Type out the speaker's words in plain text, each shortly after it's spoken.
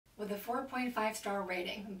With a 4.5 star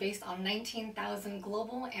rating based on 19,000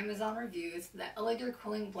 global Amazon reviews, the Elegear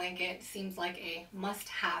Cooling Blanket seems like a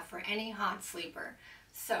must-have for any hot sleeper.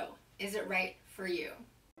 So, is it right for you?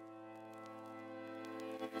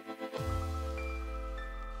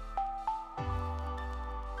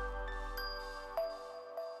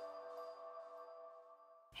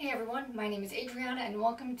 Hey everyone, my name is Adriana and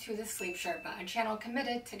welcome to the Sleep Sherpa, a channel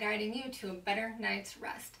committed to guiding you to a better night's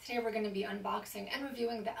rest. Today we're going to be unboxing and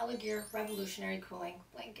reviewing the Elegear Revolutionary Cooling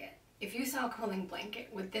Blanket. If you saw a cooling blanket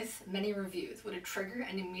with this many reviews, would it trigger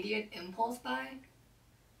an immediate impulse buy?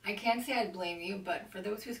 I can't say I'd blame you, but for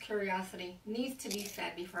those whose curiosity needs to be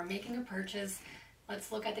fed before making a purchase,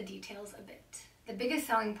 let's look at the details a bit. The biggest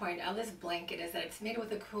selling point of this blanket is that it's made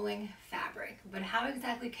with a cooling fabric, but how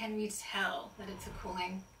exactly can we tell that it's a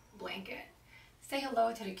cooling blanket? Say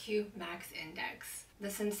hello to the Q Max Index. The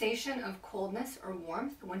sensation of coldness or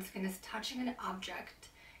warmth when skin is touching an object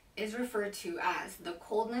is referred to as the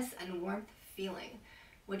coldness and warmth feeling,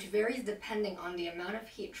 which varies depending on the amount of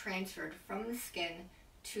heat transferred from the skin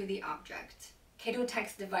to the object.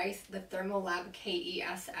 Katotech's device, the Thermolab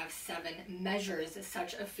KESF7, measures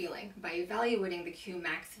such a feeling by evaluating the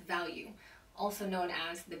Qmax value, also known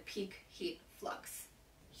as the peak heat flux.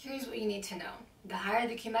 Here's what you need to know. The higher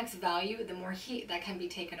the Qmax value, the more heat that can be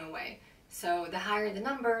taken away. So the higher the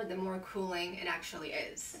number, the more cooling it actually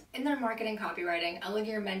is. In their marketing copywriting,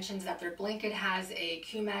 Elegear mentions that their blanket has a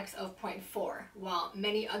Qmax of 0.4, while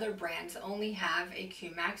many other brands only have a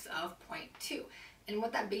Qmax of 0.2. And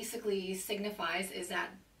what that basically signifies is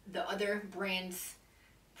that the other brands'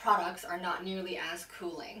 products are not nearly as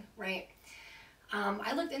cooling, right?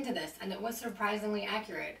 I looked into this and it was surprisingly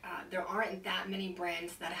accurate. There aren't that many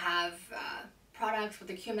brands that have products with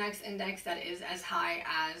a Qmax index that is as high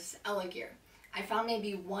as Elegear. I found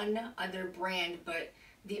maybe one other brand, but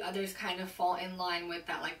the others kind of fall in line with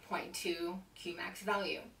that like 0.2 Qmax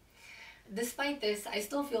value. Despite this, I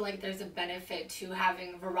still feel like there's a benefit to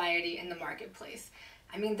having variety in the marketplace.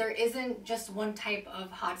 I mean, there isn't just one type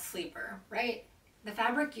of hot sleeper, right? The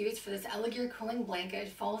fabric used for this Elegear cooling blanket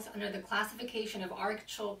falls under the classification of Arc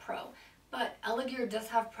Chill Pro, but Elegear does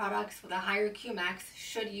have products with a higher Qmax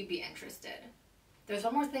should you be interested. There's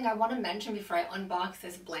one more thing I want to mention before I unbox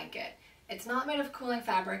this blanket. It's not made of cooling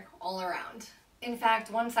fabric all around. In fact,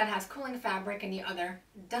 one side has cooling fabric and the other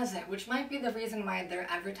doesn't, which might be the reason why they're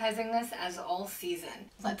advertising this as all season.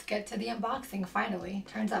 Let's get to the unboxing finally.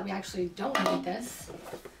 Turns out we actually don't need this.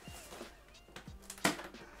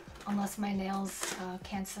 Unless my nails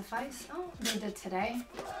can't suffice. Oh, they did today.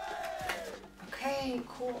 Okay,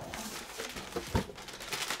 cool.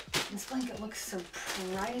 This blanket looks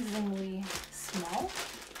surprisingly small.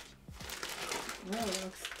 Really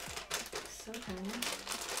looks so tiny.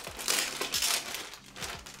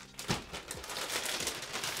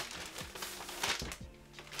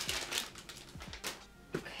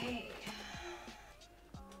 Okay.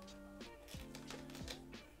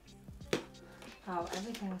 Oh,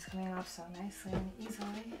 everything's coming off so nicely and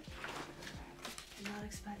easily. Did not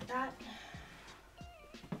expect that.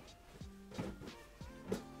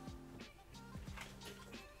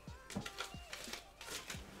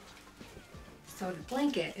 So the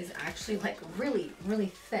blanket is actually like really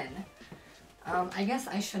thin. I guess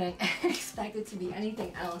I shouldn't expect it to be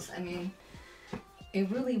anything else. I mean, it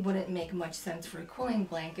really wouldn't make much sense for a cooling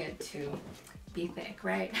blanket to be thick,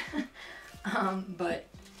 right? But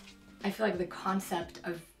I feel like the concept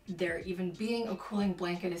of there even being a cooling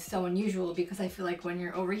blanket is so unusual because I feel like when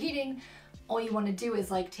you're overheating, all you want to do is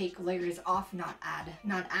like take layers off, not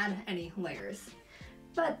add any layers.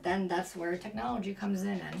 But then that's where technology comes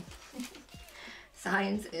in and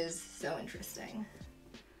science is so interesting.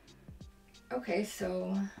 Okay,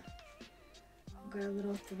 so I've got a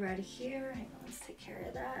little thread here. Hang on, let's take care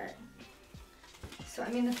of that. So,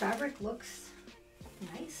 I mean, the fabric looks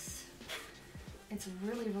nice. It's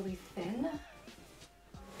really thin.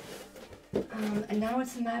 And now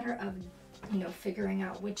it's a matter of, you know, figuring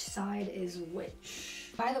out which side is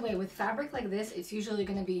which. By the way, with fabric like this, it's usually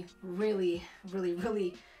going to be really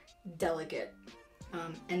delicate.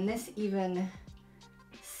 And this even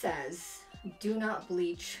says, do not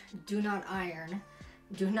bleach, do not iron,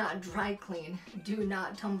 do not dry clean, do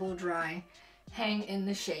not tumble dry, hang in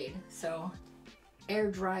the shade. So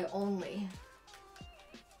air dry only.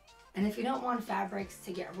 And if you don't want fabrics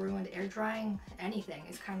to get ruined, air drying anything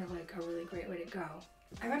is kind of like a really great way to go.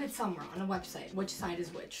 I read it somewhere on a website, which side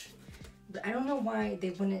is which. But I don't know why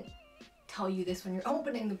they wouldn't tell you this when you're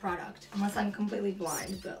opening the product, unless I'm completely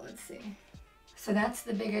blind, but let's see. So that's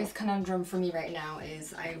the biggest conundrum for me right now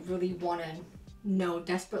is I really want to know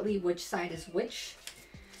desperately which side is which.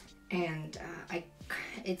 And I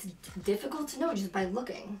It's difficult to know just by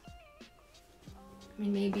looking. I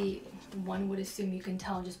mean, maybe one would assume you can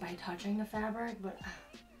tell just by touching the fabric, but I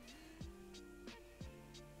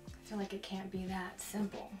feel like it can't be that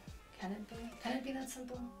simple. Can it be? Can it be that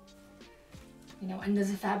simple? You know, and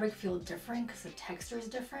does the fabric feel different because the texture is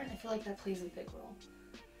different? I feel like that plays a big role.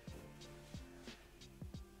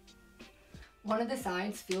 One of the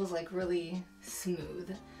sides feels like really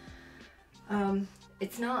smooth.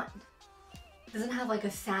 It's not, doesn't have like a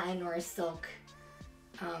satin or a silk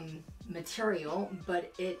material,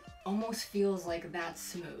 but it almost feels like that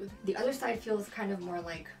smooth. The other side feels kind of more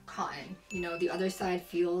like cotton. You know, the other side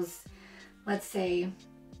feels, let's say,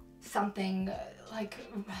 something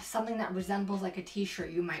that resembles like a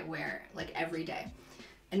t-shirt you might wear like every day.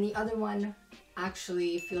 And the other one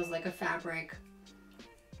actually feels like a fabric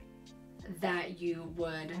that you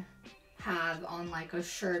would have on like a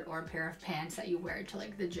shirt or a pair of pants that you wear to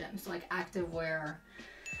like the gym. So like active wear,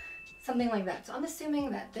 something like that. So I'm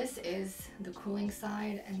assuming that this is the cooling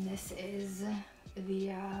side and this is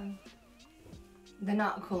the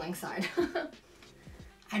not cooling side.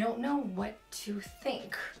 I don't know what to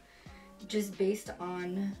think just based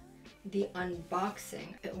on the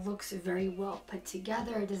unboxing. It looks very well put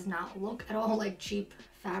together. It does not look at all like cheap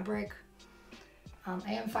fabric.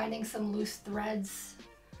 I am finding some loose threads,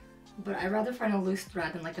 but I'd rather find a loose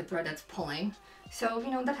thread than like a thread that's pulling. So,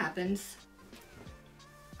 you know, that happens.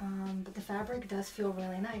 But the fabric does feel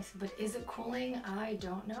really nice. But is it cooling? I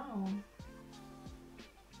don't know.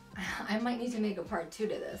 I might need to make a part 2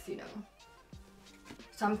 to this, you know.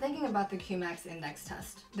 So I'm thinking about the Qmax index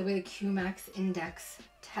test. The way the Qmax index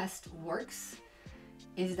test works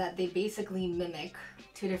is that they basically mimic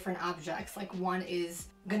 2 different objects. Like one is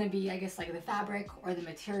gonna be, I guess, like the fabric or the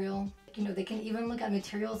material. You know, they can even look at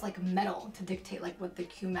materials like metal to dictate like what the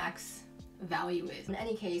Qmax value is. In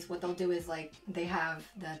any case, what they'll do is like they have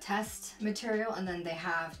the test material and then they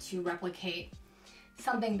have to replicate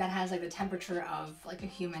something that has like the temperature of like a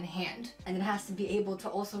human hand, and it has to be able to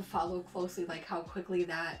also follow closely like how quickly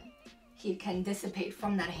that heat can dissipate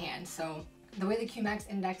from that hand. So the way the Qmax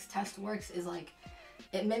index test works is like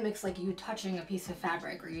it mimics like you touching a piece of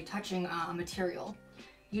fabric or you touching a material,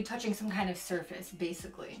 you touching some kind of surface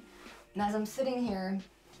basically. And as I'm sitting here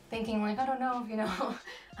thinking like, I don't know if, you know,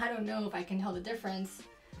 I don't know if I can tell the difference.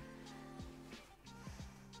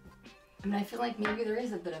 I mean, I feel like maybe there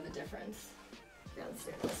is a bit of a difference. Yeah, let's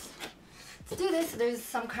do this. Let's do this. There's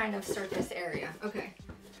some kind of surface area. Okay.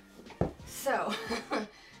 So,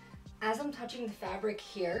 as I'm touching the fabric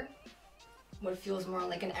here, what feels more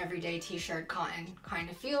like an everyday t-shirt cotton kind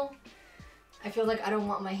of feel, I feel like I don't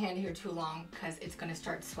want my hand here too long because it's going to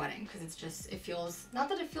start sweating, because it's just, it feels, not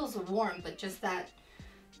that it feels warm, but just that,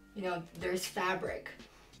 you know, there's fabric.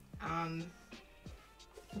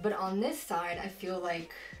 But on this side, I feel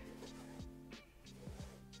like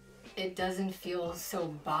it doesn't feel so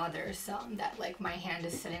bothersome that like my hand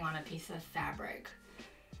is sitting on a piece of fabric.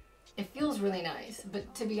 It feels really nice,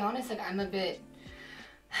 but to be honest, like I'm a bit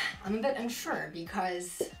unsure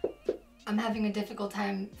because I'm having a difficult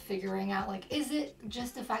time figuring out like, is it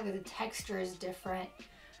just the fact that the texture is different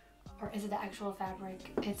or is it the actual fabric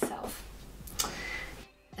itself?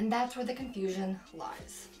 And that's where the confusion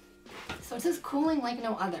lies. So it says cooling like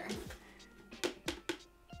no other.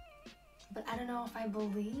 But I don't know if I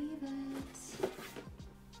believe it.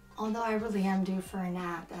 Although I really am due for a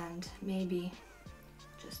nap and maybe,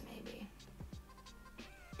 just maybe,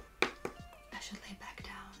 I should lay back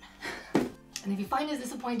down. And if you find this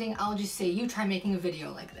disappointing, I'll just say you try making a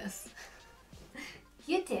video like this.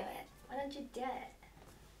 You do it. Why don't you do it?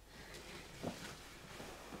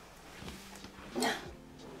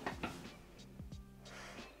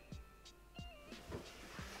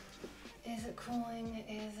 Is it cooling?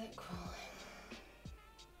 Is it cooling?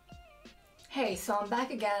 Hey, so I'm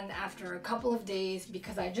back again after a couple of days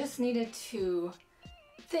because I just needed to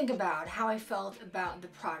think about how I felt about the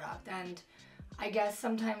product. And I guess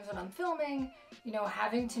sometimes when I'm filming, you know,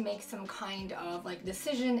 having to make some kind of like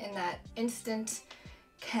decision in that instant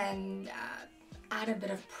can add a bit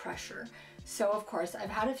of pressure. So of course, I've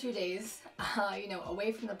had a few days, you know,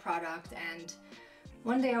 away from the product, and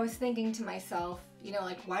one day I was thinking to myself, you know,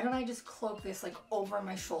 like, why don't I just cloak this like over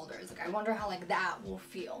my shoulders? Like, I wonder how like that will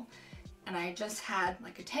feel. And I just had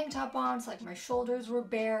like a tank top on, so like my shoulders were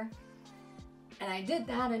bare. And I did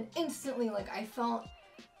that and instantly like I felt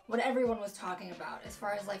what everyone was talking about as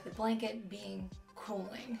far as like the blanket being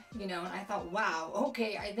cooling, you know, and I thought, wow,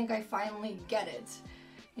 okay, I think I finally get it.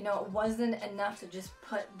 You know, it wasn't enough to just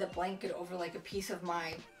put the blanket over like a piece of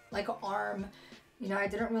my like arm. You know, I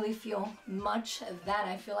didn't really feel much of that.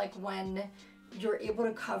 I feel like when you're able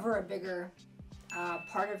to cover a bigger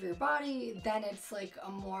part of your body, then it's like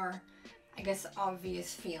a more, I guess,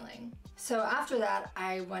 obvious feeling. So after that,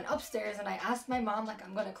 I went upstairs and I asked my mom, like,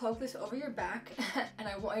 I'm gonna cloak this over your back and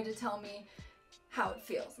I want you to tell me how it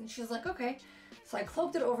feels. And she was like, okay. So I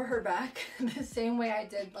cloaked it over her back the same way I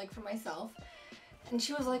did like for myself. And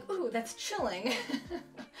she was like, ooh, that's chilling.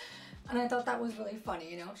 And I thought that was really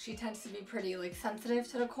funny, you know? She tends to be pretty like sensitive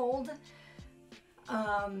to the cold.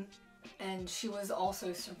 And she was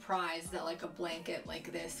also surprised that like a blanket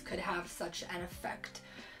like this could have such an effect.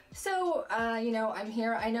 So, you know, I'm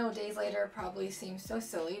here. I know days later probably seems so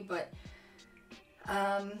silly, but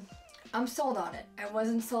I'm sold on it. I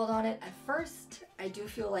wasn't sold on it at first. I do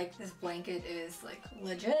feel like this blanket is like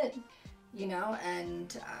legit, you know,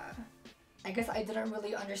 and I guess I didn't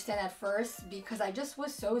really understand at first because I just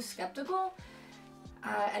was so skeptical.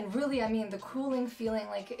 And really, I mean, the cooling feeling,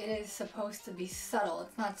 like, it is supposed to be subtle.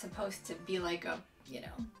 It's not supposed to be like a, you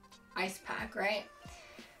know, ice pack, right?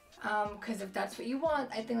 Because if that's what you want,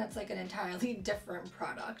 I think that's like an entirely different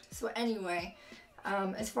product. So anyway,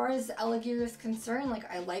 as far as Elegear is concerned,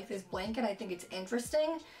 like, I like this blanket. I think it's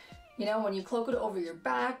interesting. You know, when you cloak it over your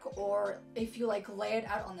back, or if you like lay it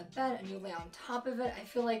out on the bed and you lay on top of it, I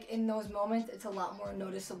feel like in those moments it's a lot more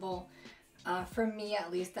noticeable, for me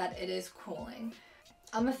at least, that it is cooling.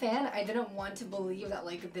 I'm a fan. I didn't want to believe that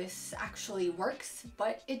like this actually works,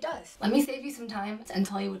 but it does. Let me save you some time and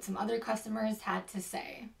tell you what some other customers had to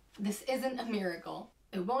say. This isn't a miracle.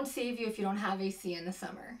 It won't save you if you don't have AC in the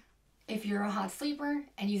summer. If you're a hot sleeper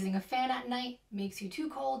and using a fan at night makes you too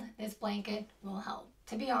cold, this blanket will help.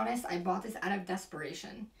 To be honest, I bought this out of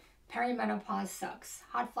desperation. Perimenopause sucks.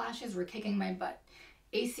 Hot flashes were kicking my butt.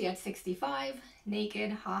 AC at 65,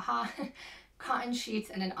 naked, haha. Cotton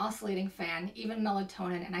sheets and an oscillating fan, even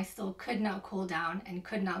melatonin, and I still could not cool down and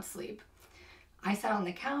could not sleep. I sat on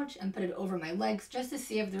the couch and put it over my legs just to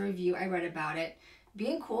see if the review I read about it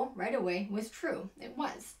being cool right away was true. It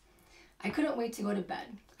was. I couldn't wait to go to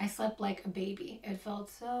bed. I slept like a baby. It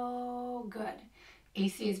felt so good.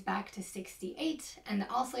 AC is back to 68 and the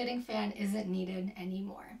oscillating fan isn't needed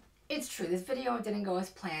anymore. It's true, this video didn't go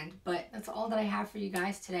as planned, but that's all that I have for you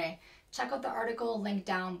guys today. Check out the article linked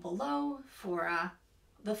down below for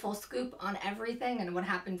the full scoop on everything and what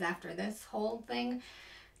happens after this whole thing.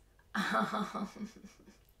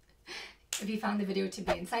 If you found the video to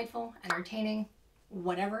be insightful, entertaining,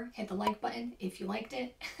 whatever, hit the like button if you liked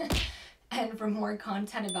it. And for more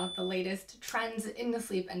content about the latest trends in the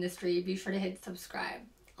sleep industry, be sure to hit subscribe.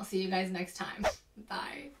 I'll see you guys next time.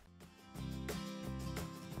 Bye.